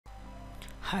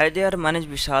Hi there, my name is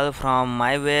Vishal from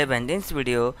my web, and in this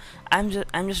video I'm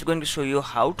just going to show you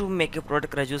how to make a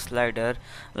product review slider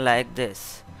like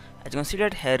this. As you can see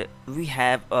that here we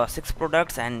have 6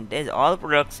 products, and there's all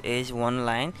products is one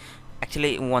line,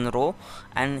 actually one row,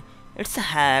 and it's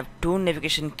have 2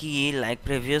 navigation key like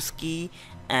previous key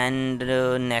and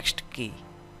next key.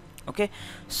 Okay,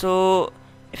 so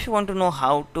if you want to know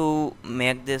how to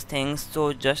make these things,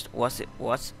 so just watch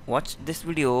this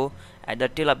video at the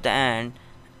till of the end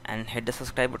and hit the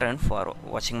subscribe button for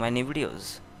watching my new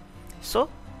videos. So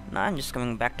now I'm just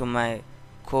coming back to my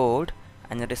code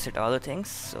and reset all the things.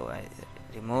 So I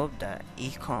remove the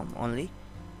ecom only.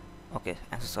 Okay,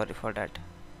 I'm so sorry for that.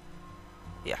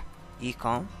 Yeah,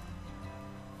 ecom.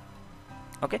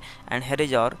 Okay, and here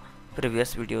is our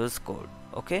previous videos code.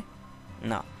 Okay,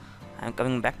 now I'm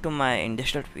coming back to my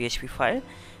index.php file,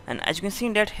 and as you can see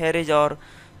that here is our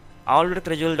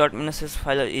all.casual.minss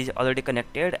file is already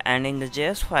connected, and in the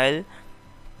JS file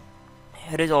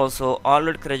here is also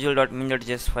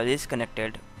all.casual.min.js file is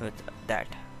connected with that.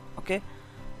 Okay,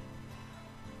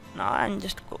 now I'm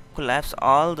just collapse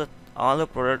all the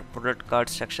product card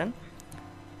section.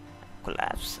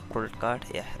 Collapse product card.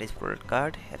 Yeah, here is product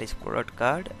card, here is product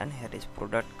card, and here is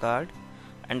product card,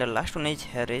 and the last one is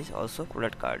here is also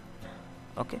product card.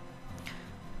 Okay,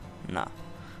 now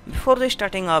before the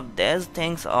starting up these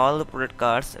things, all the product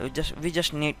cards, we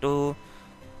just need to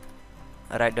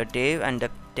write the div, and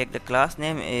take the class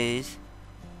name is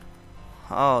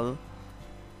all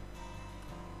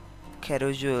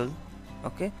carousel.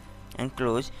 Okay, and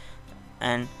close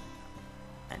and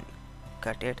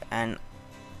cut it, and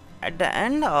at the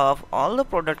end of all the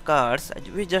product cards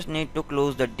we just need to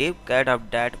close the div cat of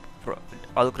that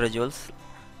all carousels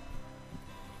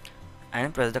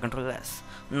and press the Ctrl S.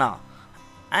 Now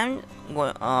I'm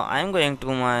going to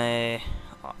my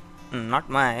not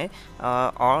my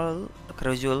all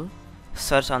carousel,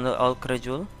 search on the all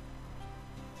carousel,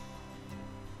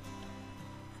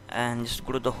 and just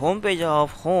go to the home page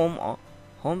of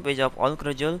home page of all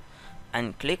carousel,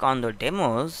 and click on the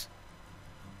demos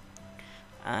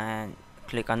and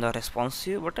click on the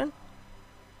responsive button,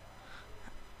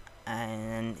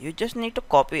 and you just need to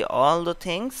copy all the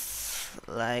things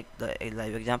like the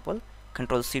live example.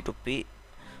 Ctrl C to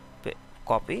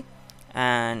copy,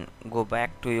 and go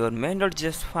back to your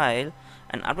main.js file,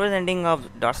 and after the ending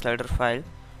of dot slider file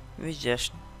we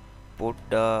just put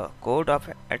the code of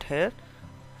at here,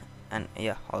 and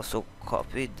yeah, also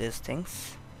copy these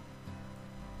things.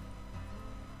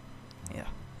 Yeah,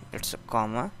 it's a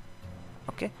comma.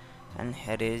 Okay, and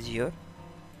here is your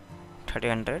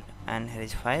 300, and here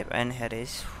is 5, and here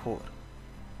is 4.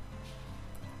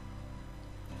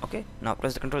 Okay, now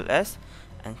press the Ctrl S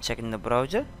and check in the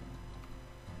browser,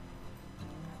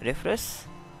 refresh.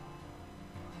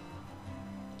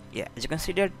 Yeah, as you can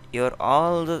see that your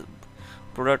all the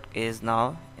product is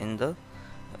now in the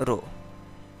row.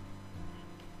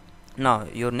 Now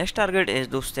your next target is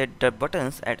to set the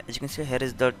buttons at, as you can see here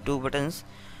is the 2 buttons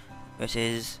which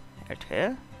is at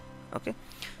here. Okay,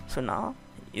 so now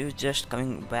you just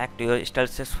coming back to your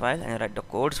style.css file and write the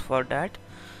codes for that.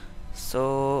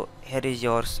 So here is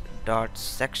your dot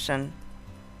section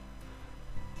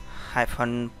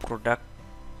hyphen product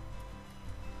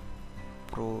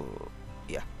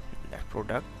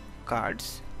product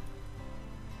cards.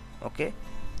 Okay,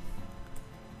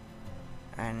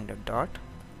 and the dot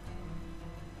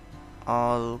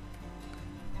all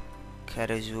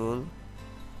carousel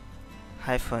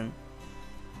hyphen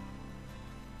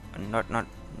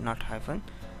not hyphen,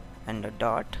 and the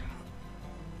dot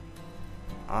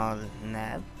all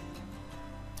nav,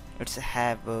 it's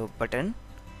have a button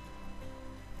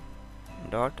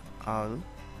dot all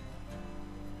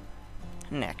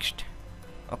next.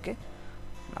 Okay,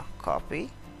 now copy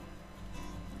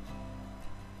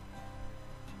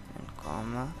and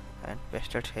comma and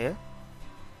paste it here,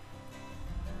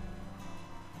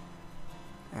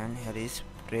 and here is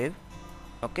prev.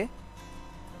 Okay,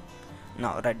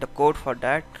 now write the code for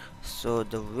that. So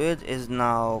the width is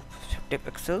now 50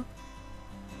 pixel,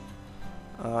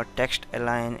 text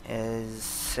align is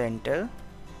center,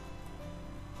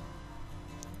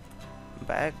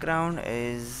 background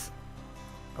is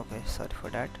okay, sorry for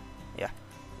that. Yeah,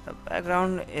 the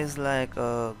background is like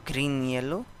green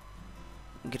yellow,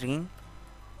 the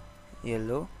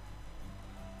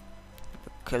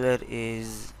color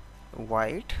is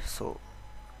white. So,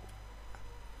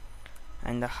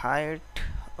 and the height,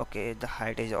 okay, the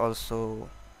height is also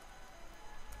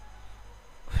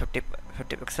 50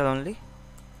 pixel only.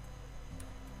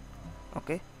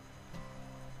 Okay,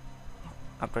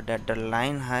 after that the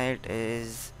line height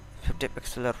is 50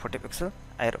 pixel or 40 pixel.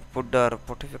 I put the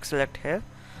 40 pixel at here,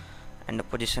 and the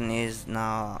position is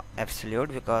now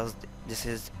absolute because this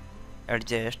is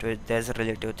adjust with these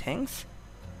relative things,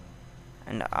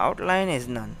 and the outline is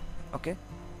none. Okay,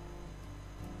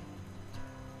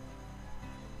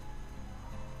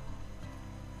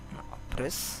 now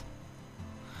press,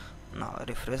 now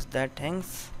refresh that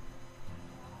things.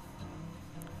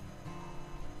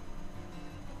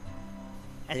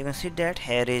 As you can see that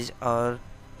here is our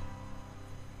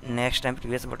next and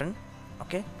previous button.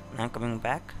 Okay, now I'm coming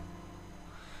back.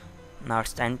 Now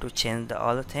it's time to change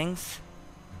all the things.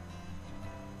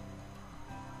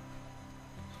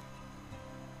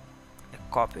 I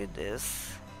copy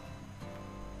this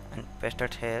and paste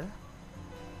it here.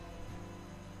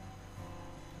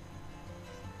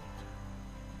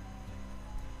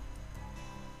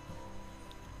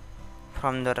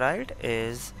 From the right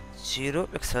is 0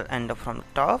 pixel and from the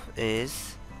top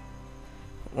is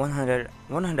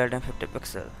 150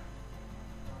 pixel.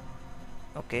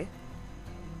 Okay,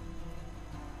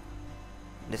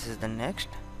 this is the next.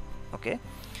 Okay,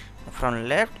 from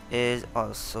left is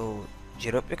also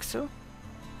 0 pixel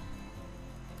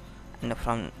and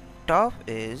from top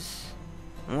is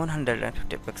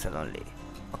 150 pixel only.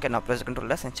 Okay, now press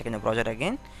Ctrl S and check in the browser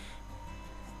again.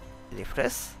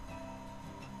 Refresh.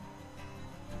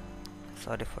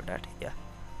 Sorry for that. Yeah,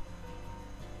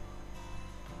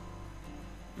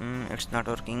 it's not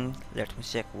working. Let me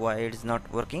check why it's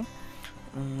not working.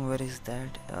 Where is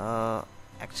that?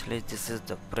 Actually this is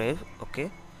the prev. Okay,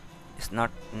 it's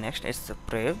not next, it's the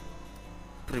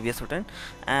previous button,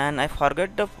 and I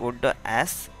forgot to put the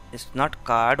S. It's not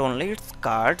card only, it's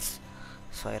cards,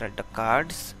 so I write the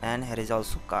cards, and here is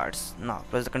also cards. Now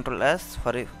press the Ctrl S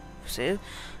for save,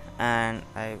 and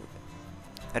I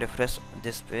refresh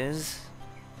this page.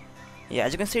 Yeah,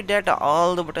 as you can see that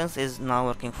all the buttons is now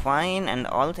working fine and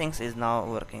all things is now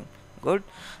working good.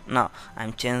 Now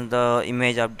I'm change the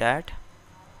image of that.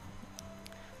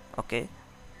 Okay,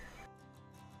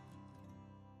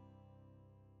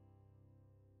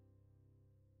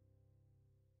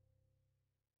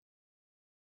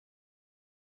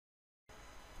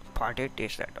 party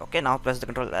t-shirt. Okay, now press the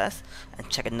Ctrl S and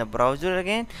check in the browser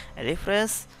again,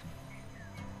 refresh.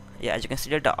 Yeah, as you can see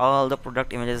that all the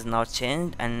product images now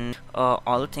changed, and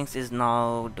all things is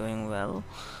now doing well.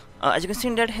 As you can see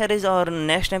that here is our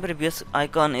next and previous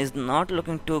icon is not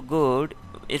looking too good.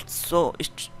 It's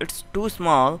too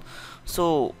small.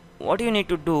 So what you need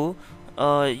to do,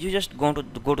 you just go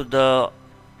to the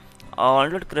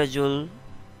alt gradual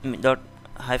dot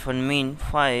hyphen min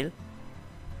file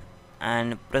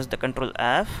and press the Ctrl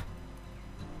F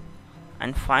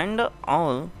and find the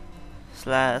all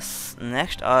slash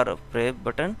next or prev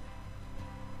button.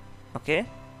 Okay,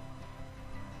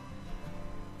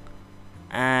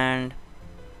 and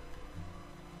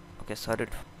okay, sorry,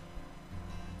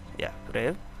 yeah,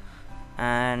 prev,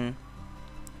 and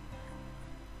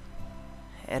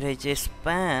here is a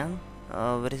span.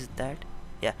 Where is that?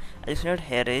 Yeah, I just said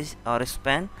here is our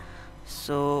span.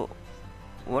 So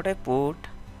what I put,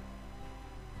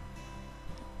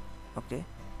 okay,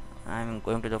 I'm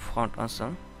going to the font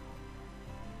awesome,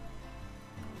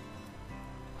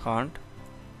 font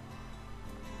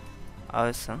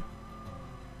awesome,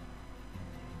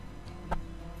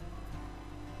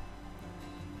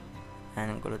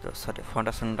 and go to the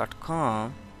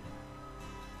fontawesome.com,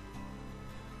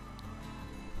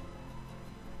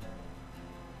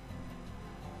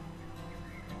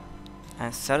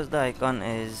 and search the icon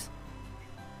is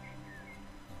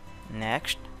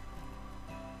next.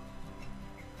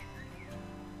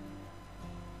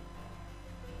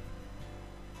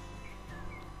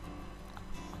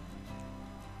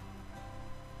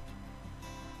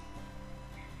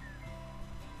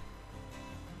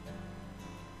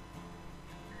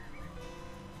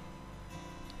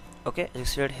 Okay, as you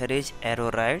said, here is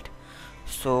arrow right,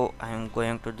 so I am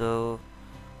going to the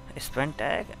span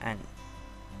tag and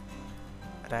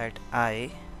write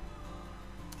I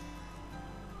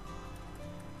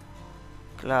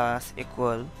class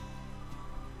equal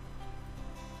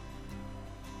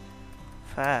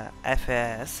fas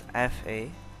fa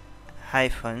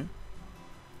hyphen,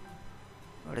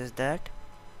 what is that,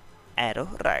 arrow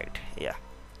right. Yeah,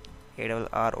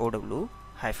 ARROW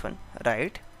hyphen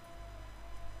right,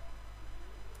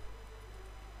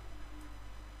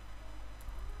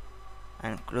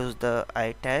 and close the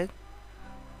I tag,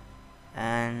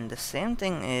 and the same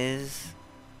thing is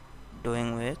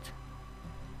doing with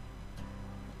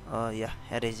yeah,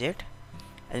 here is it.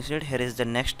 As you said, here is the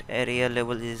next area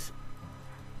label is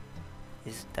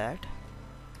that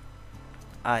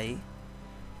I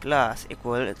class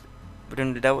equal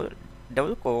between the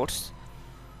double quotes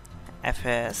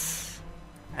fs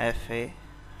fa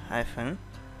hyphen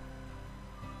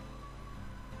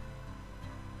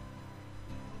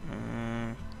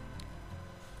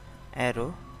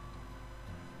arrow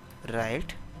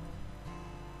right,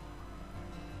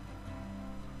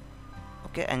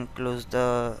 okay, and close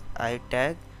the I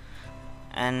tag,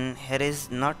 and here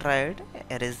is not right,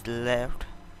 here is left,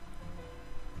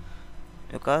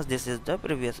 because this is the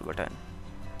previous button,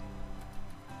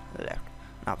 left.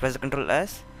 Now press the Ctrl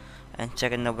S and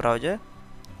check in the browser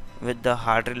with the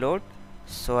hard reload.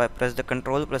 So I press the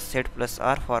Ctrl plus Z plus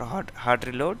R for hard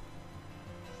reload.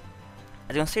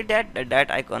 As you can see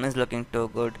that icon is looking too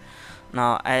good.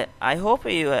 Now I hope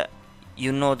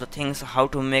you know the things how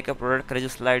to make a product carousel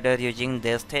slider using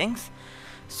these things.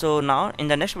 So now in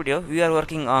the next video we are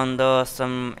working on the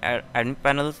some admin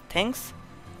panel things.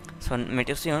 So meet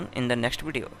you soon in the next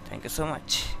video. Thank you so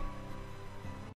much.